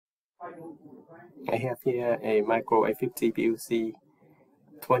I have here a micro A50 PUC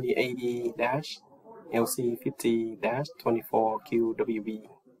 2080-LC50-24QWB,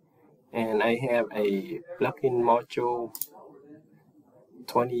 and I have a plug-in module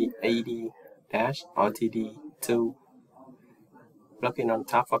 2080-RTD2 plug-in on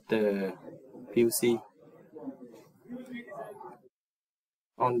top of the PUC.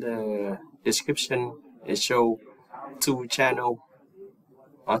 On the description, it shows 2-channel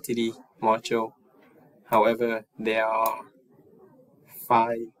RTD module. However, there are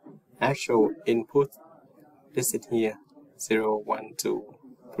 5 actual inputs listed here: 0, 1, 2,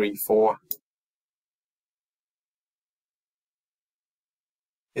 3, 4.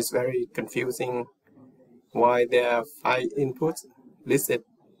 It's very confusing why there are 5 inputs listed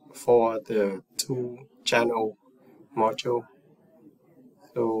for the 2-channel module.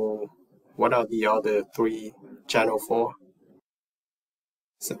 So what are the other 3 channels for?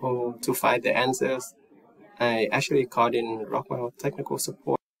 So to find the answers, I actually called in Rockwell technical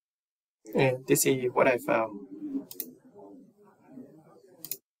support, and this is what I found.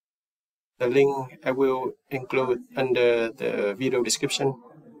 The link I will include under the video description.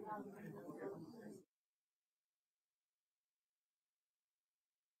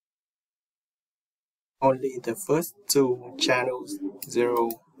 Only the first 2 channels, 0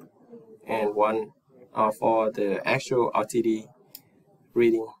 and 1, are for the actual RTD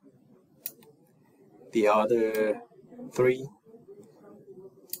reading. The other 3,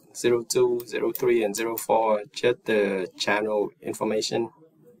 02, 03, and 04, just the channel information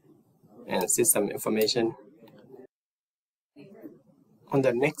and system information. On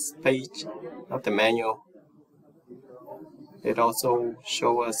the next page of the manual, it also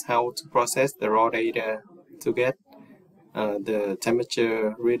shows us how to process the raw data to get the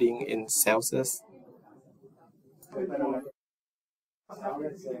temperature reading in Celsius.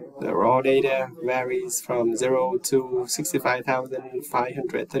 The raw data varies from 0 to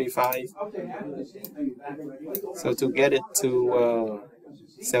 65,535. So to get it to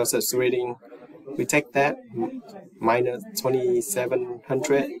Celsius reading, we take that minus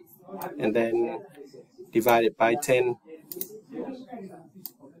 2700 and then divide it by 10.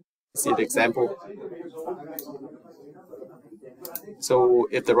 See the example. So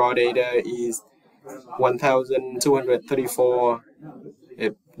if the raw data is 1234,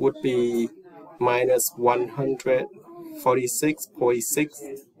 it would be minus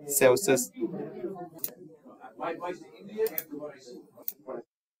 146.6 Celsius.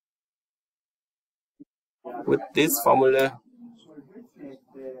 With this formula,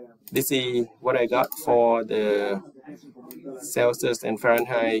 this is what I got for the Celsius and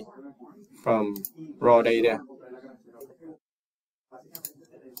Fahrenheit from raw data.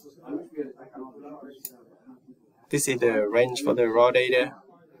 This is the range for the raw data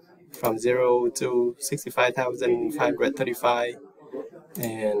from 0 to 65,535,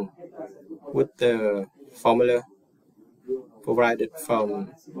 and with the formula provided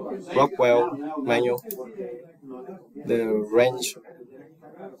from Rockwell manual, the range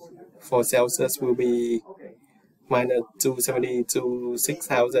for Celsius will be minus 270 to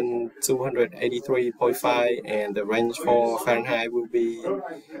 6,283.5, and the range for Fahrenheit will be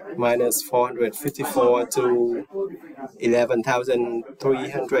minus 454 to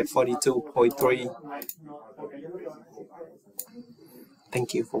 11,342.3.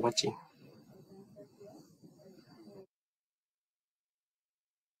 Thank you for watching.